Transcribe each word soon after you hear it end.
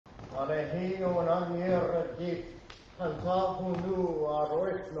Alehio nanierti han saapunu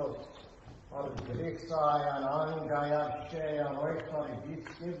aroitnot argrisajan angajatseen roittari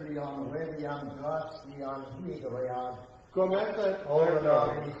disciplion velian grastian hidrojan. Comienza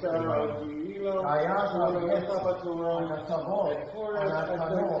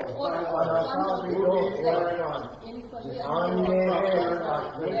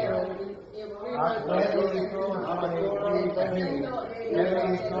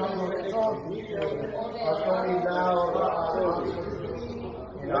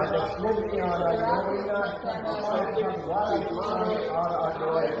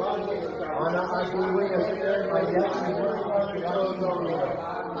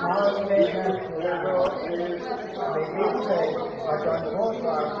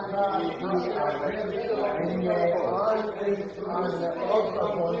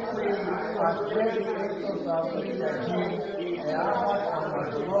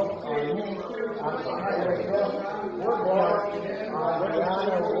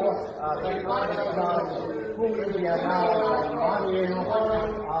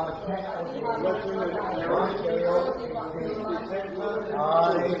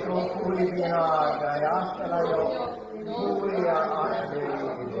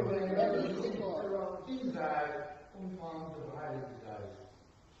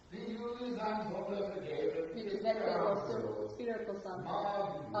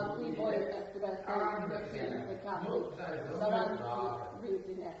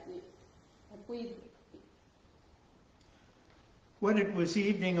When it was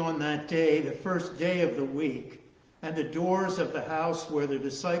evening on that day, the first day of the week, and the doors of the house where the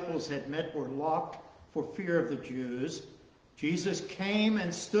disciples had met were locked for fear of the Jews, Jesus came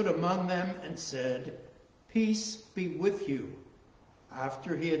and stood among them and said, "Peace be with you."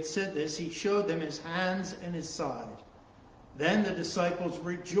 After he had said this, he showed them his hands and his side. Then the disciples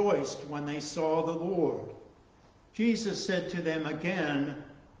rejoiced when they saw the Lord. Jesus said to them again,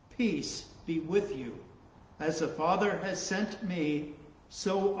 "Peace be with you. As the Father has sent me,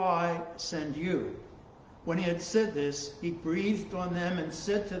 so I send you." When he had said this, he breathed on them and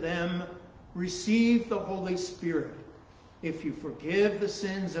said to them, "Receive the Holy Spirit. If you forgive the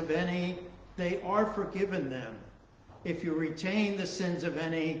sins of any, they are forgiven them. If you retain the sins of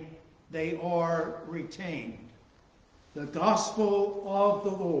any, they are retained." The Gospel of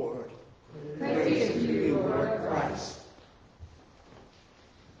the Lord. Praise to you, Lord Christ.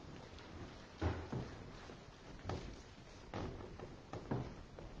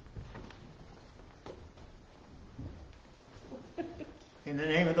 In the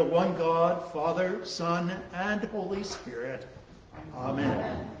name of the one God, Father, Son, and Holy Spirit.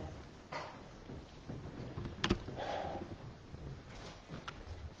 Amen.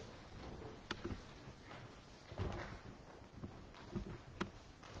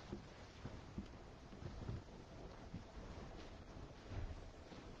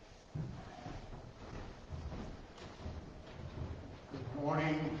 Good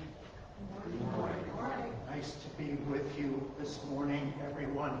morning. Nice to be with you this morning,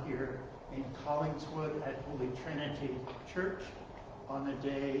 everyone here in Collingswood at Holy Trinity Church on the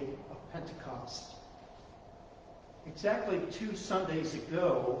day of Pentecost. Exactly 2 Sundays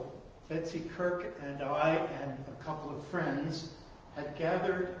ago, Betsy Kirk and I and a couple of friends had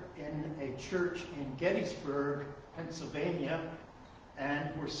gathered in a church in Gettysburg, Pennsylvania,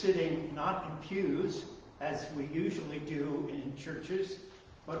 and were sitting not in pews, as we usually do in churches,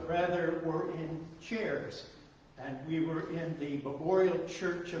 but rather were in chairs. And we were in the Memorial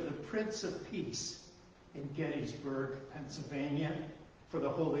Church of the Prince of Peace in Gettysburg, Pennsylvania, for the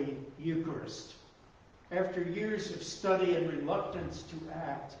Holy Eucharist. After years of study and reluctance to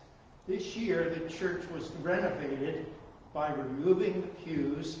act, this year the church was renovated by removing the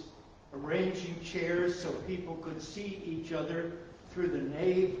pews, arranging chairs so people could see each other through the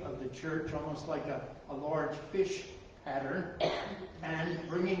nave of the church, almost like a large fish pattern, and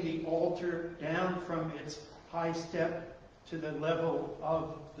bringing the altar down from its high step to the level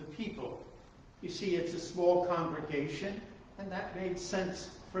of the people. You see, it's a small congregation, and that made sense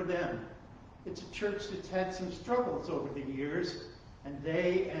for them. It's a church that's had some struggles over the years, and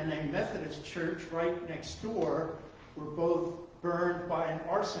they and a Methodist church right next door were both burned by an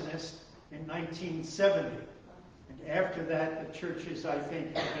arsonist in 1970. And after that, the churches, I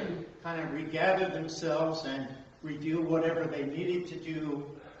think, had to kind of regather themselves and redo whatever they needed to do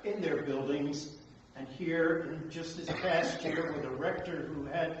in their buildings. And here, in just this past year, with a rector who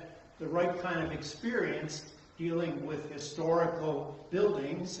had the right kind of experience dealing with historical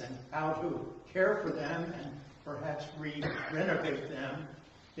buildings and how to care for them and perhaps renovate them,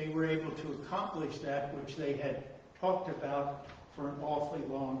 they were able to accomplish that which they had talked about for an awfully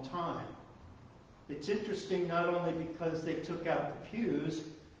long time. It's interesting not only because they took out the pews,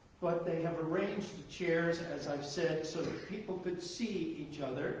 but they have arranged the chairs, as I've said, so that people could see each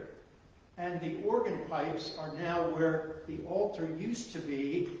other. And the organ pipes are now where the altar used to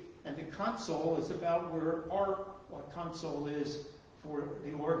be, and the console is about where our console is for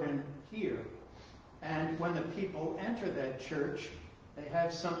the organ here. And when the people enter that church, they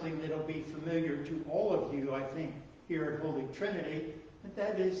have something that'll be familiar to all of you, I think, here at Holy Trinity, and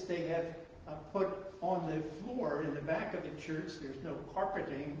that is they have put on the floor in the back of the church, there's no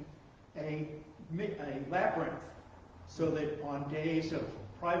carpeting, a labyrinth, so that on days of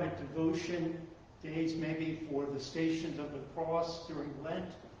private devotion, days maybe for the Stations of the Cross during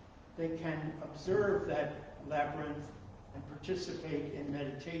Lent, they can observe that labyrinth and participate in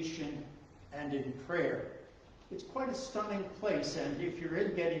meditation and in prayer. It's quite a stunning place, and if you're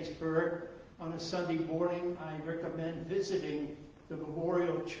in Gettysburg on a Sunday morning, I recommend visiting the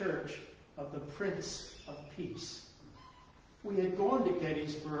Memorial Church of the Prince of Peace. We had gone to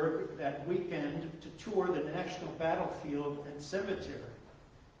Gettysburg that weekend to tour the National Battlefield and Cemetery.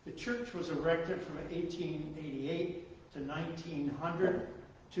 The church was erected from 1888 to 1900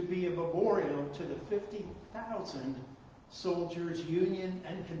 to be a memorial to the 50,000 soldiers, Union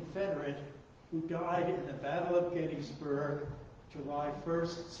and Confederate, who died in the Battle of Gettysburg, July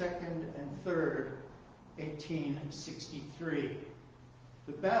 1st, 2nd, and 3rd, 1863.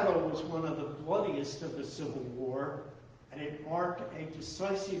 The battle was one of the bloodiest of the Civil War, and it marked a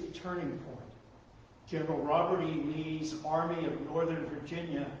decisive turning point. General Robert E. Lee's Army of Northern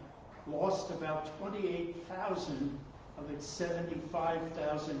Virginia lost about 28,000 of its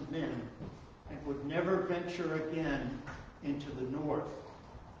 75,000 men and would never venture again into the North.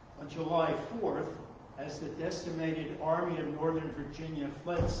 On July 4th, as the decimated Army of Northern Virginia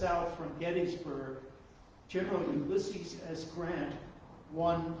fled south from Gettysburg, General Ulysses S. Grant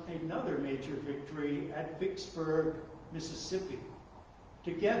won another major victory at Vicksburg, Mississippi.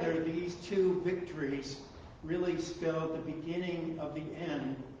 Together, these two victories really spelled the beginning of the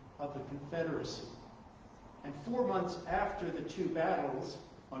end of the Confederacy. And 4 months after the two battles,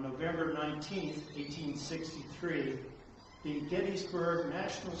 on November 19, 1863, the Gettysburg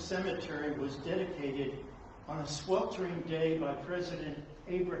National Cemetery was dedicated on a sweltering day by President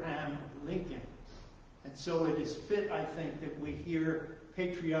Abraham Lincoln. And so it is fit, I think, that we hear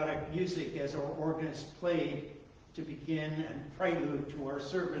patriotic music as our organist played to begin and prelude to our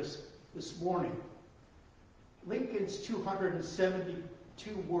service this morning. Lincoln's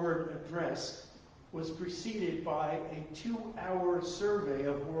 272-word address was preceded by a 2-hour survey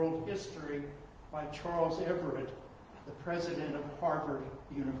of world history by Charles Everett, the president of Harvard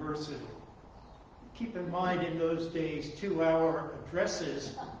University. Keep in mind, in those days, 2-hour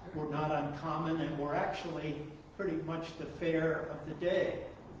addresses were not uncommon and were actually pretty much the fare of the day.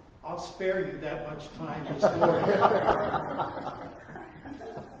 I'll spare you that much time this morning.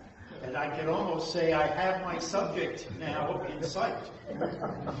 And I can almost say I have my subject now in sight.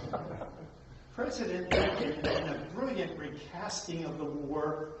 President Lincoln, in a brilliant recasting of the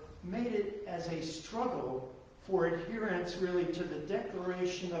war, made it as a struggle for adherence really to the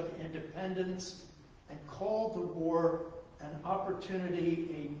Declaration of Independence and called the war an opportunity,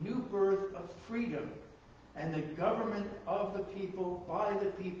 a new birth of freedom, and the government of the people, by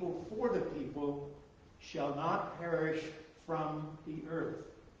the people, for the people, shall not perish from the earth.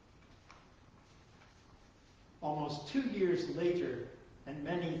 Almost 2 years later, and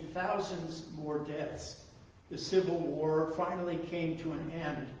many thousands more deaths, the Civil War finally came to an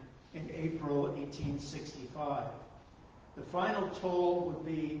end in April 1865. The final toll would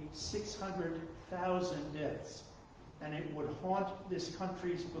be 600,000 deaths, and it would haunt this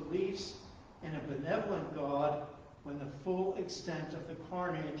country's beliefs in a benevolent God when the full extent of the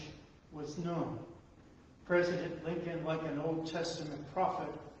carnage was known. President Lincoln, like an Old Testament prophet,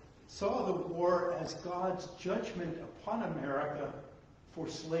 saw the war as God's judgment upon America for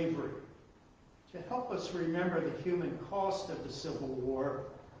slavery. To help us remember the human cost of the Civil War,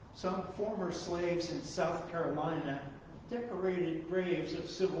 some former slaves in South Carolina decorated graves of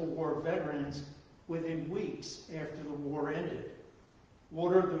Civil War veterans within weeks after the war ended.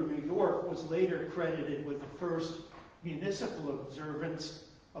 Waterloo, New York was later credited with the first municipal observance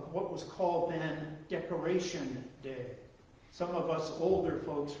of what was called then Decoration Day. Some of us older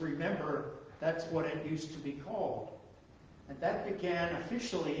folks remember that's what it used to be called. And that began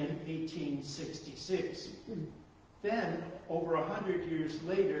officially in 1866. Then, over 100 years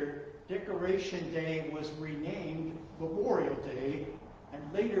later, Decoration Day was renamed Memorial Day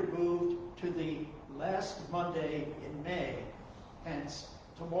and later moved to the last Monday in May, hence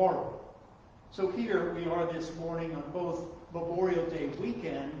tomorrow. So here we are this morning on both Memorial Day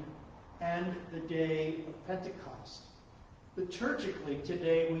weekend and the day of Pentecost. Liturgically,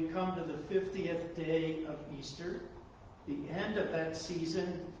 today we come to the 50th day of Easter, the end of that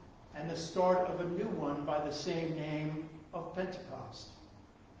season, and the start of a new one by the same name of Pentecost.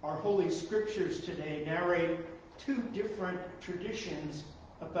 Our Holy Scriptures today narrate two different traditions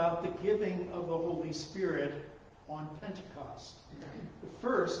about the giving of the Holy Spirit on Pentecost. The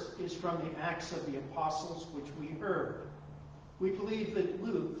first is from the Acts of the Apostles, which we heard. We believe that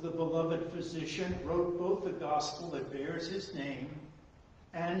Luke, the beloved physician, wrote both the gospel that bears his name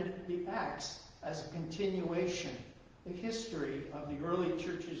and the Acts as a continuation, a history of the early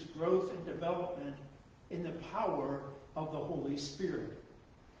church's growth and development in the power of the Holy Spirit.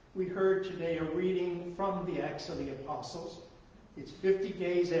 We heard today a reading from the Acts of the Apostles. It's 50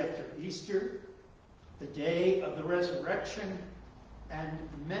 days after Easter, the day of the resurrection, and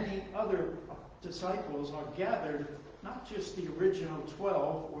many other disciples are gathered, not just the original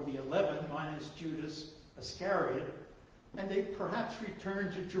 12 or the 11 minus Judas Iscariot, and they perhaps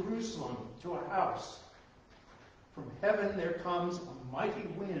return to Jerusalem, to a house. From heaven there comes a mighty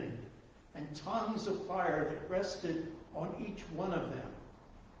wind and tongues of fire that rested on each one of them.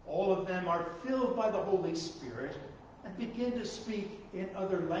 All of them are filled by the Holy Spirit and begin to speak in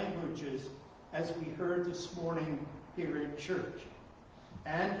other languages, as we heard this morning here in church.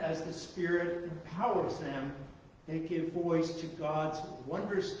 And as the Spirit empowers them, they give voice to God's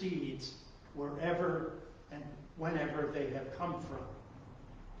wondrous deeds wherever and whenever they have come from.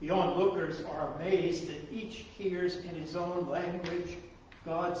 The onlookers are amazed that each hears in his own language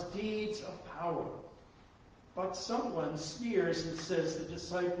God's deeds of power. But someone sneers and says the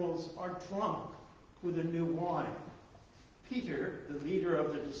disciples are drunk with the new wine. Peter, the leader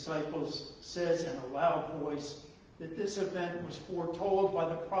of the disciples, says in a loud voice that this event was foretold by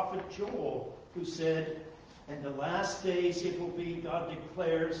the prophet Joel, who said, "In the last days it will be, God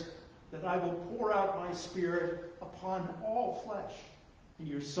declares, that I will pour out my Spirit upon all flesh. And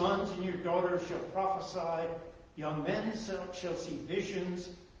your sons and your daughters shall prophesy, young men shall see visions,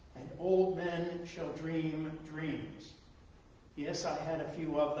 and old men shall dream dreams." Yes, I had a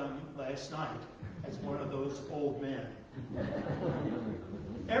few of them last night as one of those old men.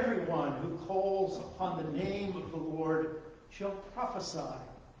 Everyone who calls upon the name of the Lord shall prophesy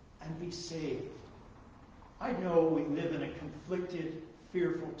and be saved. I know we live in a conflicted,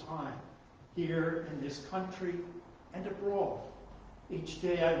 fearful time, here in this country and abroad. Each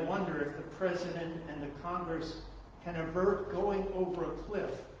day I wonder if the President and the Congress can avert going over a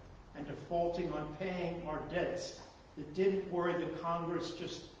cliff and defaulting on paying our debts that didn't worry the Congress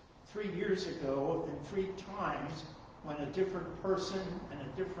just 3 years ago and 3 times when a different person and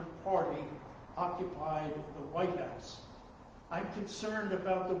a different party occupied the White House. I'm concerned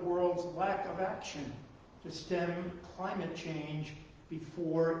about the world's lack of action to stem climate change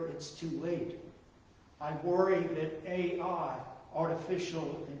before it's too late. I worry that AI,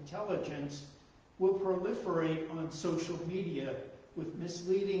 artificial intelligence, will proliferate on social media with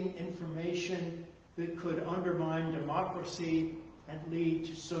misleading information that could undermine democracy and lead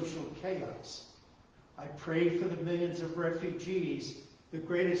to social chaos. I pray for the millions of refugees, the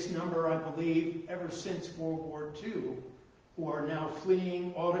greatest number, I believe, ever since World War II, who are now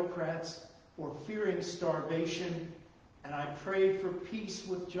fleeing autocrats or fearing starvation, and I pray for peace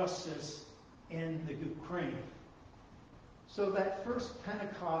with justice in the Ukraine. So that first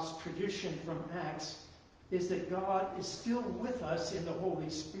Pentecost tradition from Acts is that God is still with us in the Holy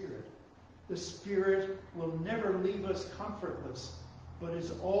Spirit. The Spirit will never leave us comfortless, but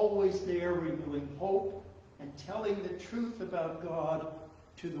is always there renewing hope and telling the truth about God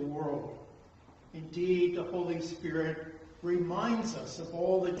to the world. Indeed, the Holy Spirit reminds us of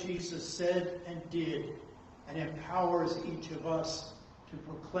all that Jesus said and did, and empowers each of us to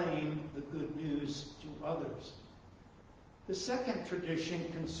proclaim the good news to others. The second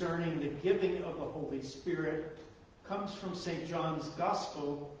tradition concerning the giving of the Holy Spirit comes from St. John's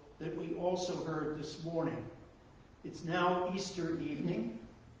Gospel that we also heard this morning. It's now Easter evening.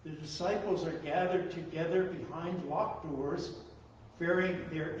 The disciples are gathered together behind locked doors, fearing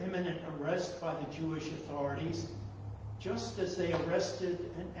their imminent arrest by the Jewish authorities, just as they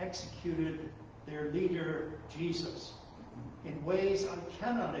arrested and executed their leader, Jesus. In ways I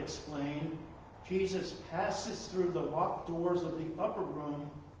cannot explain, Jesus passes through the locked doors of the upper room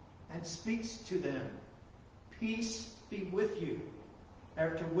and speaks to them. "Peace be with you,"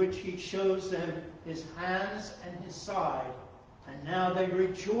 after which he shows them his hands and his side, and now they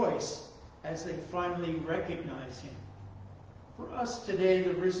rejoice as they finally recognize him. For us today,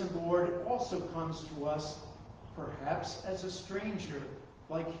 the risen Lord also comes to us, perhaps as a stranger,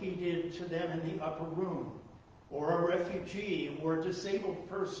 like he did to them in the upper room. or a refugee, or a disabled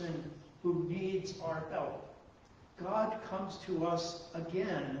person who needs our help. God comes to us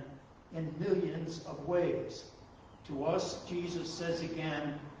again in millions of ways. To us, Jesus says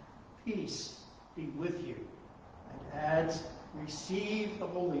again, "Peace be with you," and adds, "Receive the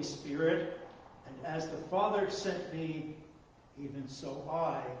Holy Spirit, and as the Father sent me, even so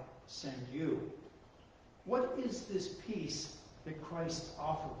I send you." What is this peace that Christ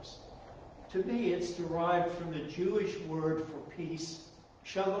offers? To me, it's derived from the Jewish word for peace,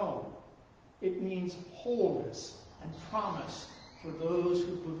 shalom. It means wholeness and promise for those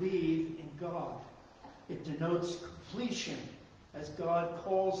who believe in God. It denotes completion as God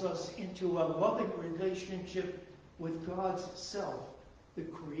calls us into a loving relationship with God's self, the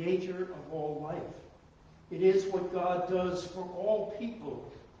creator of all life. It is what God does for all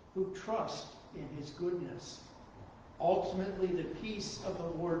people who trust in his goodness. Ultimately, the peace of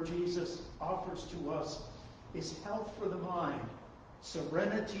the Lord Jesus offers to us is health for the mind,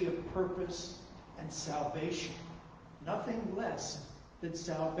 serenity of purpose, and salvation. Nothing less than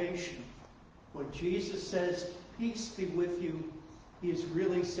salvation. When Jesus says, "Peace be with you," he is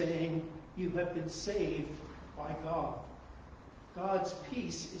really saying, you have been saved by God. God's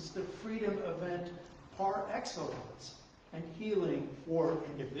peace is the freedom event par excellence and healing for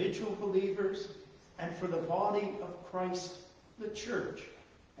individual believers and for the body of Christ, the church,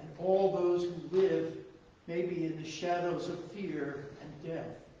 and all those who live maybe in the shadows of fear and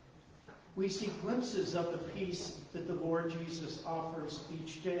death. We see glimpses of the peace that the Lord Jesus offers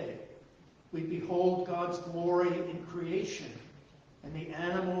each day. We behold God's glory in creation and the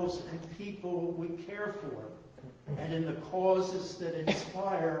animals and people we care for, and in the causes that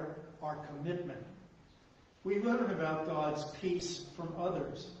inspire our commitment. We learn about God's peace from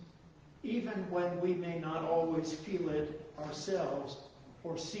others, even when we may not always feel it ourselves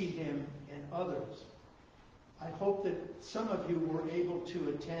or see him in others. I hope that some of you were able to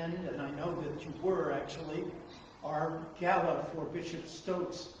attend, and I know that you were actually, our gala for Bishop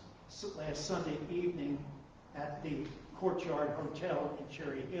Stokes last Sunday evening at the Courtyard Hotel in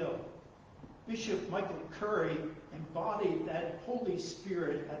Cherry Hill. Bishop Michael Curry embodied that Holy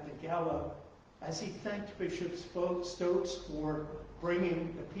Spirit at the gala as he thanked Bishop Stokes for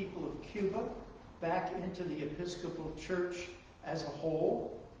bringing the people of Cuba back into the Episcopal Church as a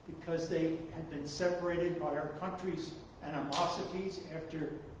whole, because they had been separated by our country's animosities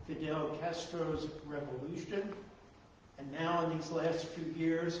after Fidel Castro's revolution. And now in these last few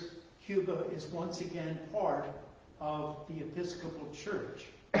years, Cuba is once again part of the Episcopal Church.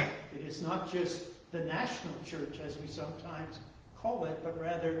 It is not just the national church, as we sometimes call it, but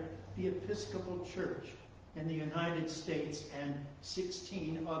rather the Episcopal Church in the United States and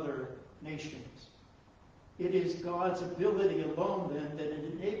 16 other nations. It is God's ability alone, then, that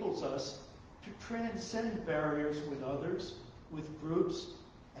it enables us to transcend barriers with others, with groups,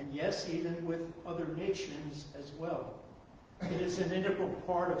 and yes, even with other nations as well. It is an integral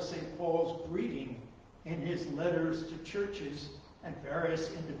part of St. Paul's greeting in his letters to churches and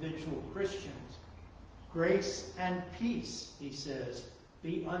various individual Christians. "Grace and peace," he says,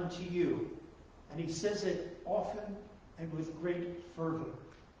 "be unto you." And he says it often and with great fervor.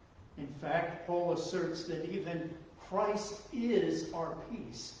 In fact, Paul asserts that even Christ is our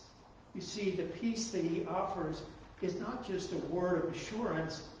peace. You see, the peace that he offers is not just a word of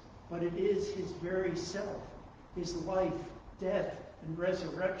assurance, but it is his very self, his life, death, and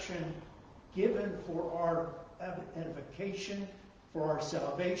resurrection given for our edification, for our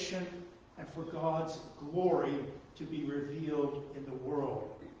salvation, and for God's glory to be revealed in the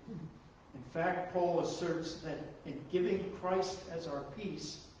world. In fact, Paul asserts that in giving Christ as our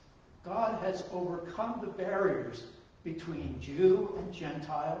peace, God has overcome the barriers between Jew and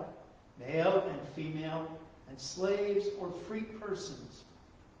Gentile, male and female, and slaves or free persons.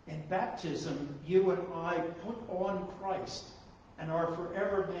 In baptism, you and I put on Christ and are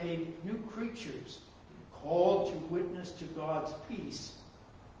forever made new creatures, called to witness to God's peace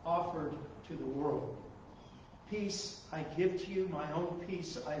offered to the world. "Peace I give to you, my own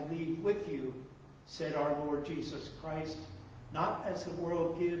peace I leave with you," said our Lord Jesus Christ. "Not as the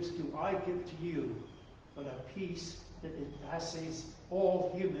world gives do I give to you, but a peace that passes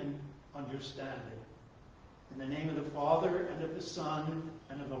all human understanding." In the name of the Father, and of the Son,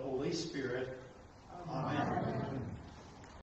 and of the Holy Spirit. Amen.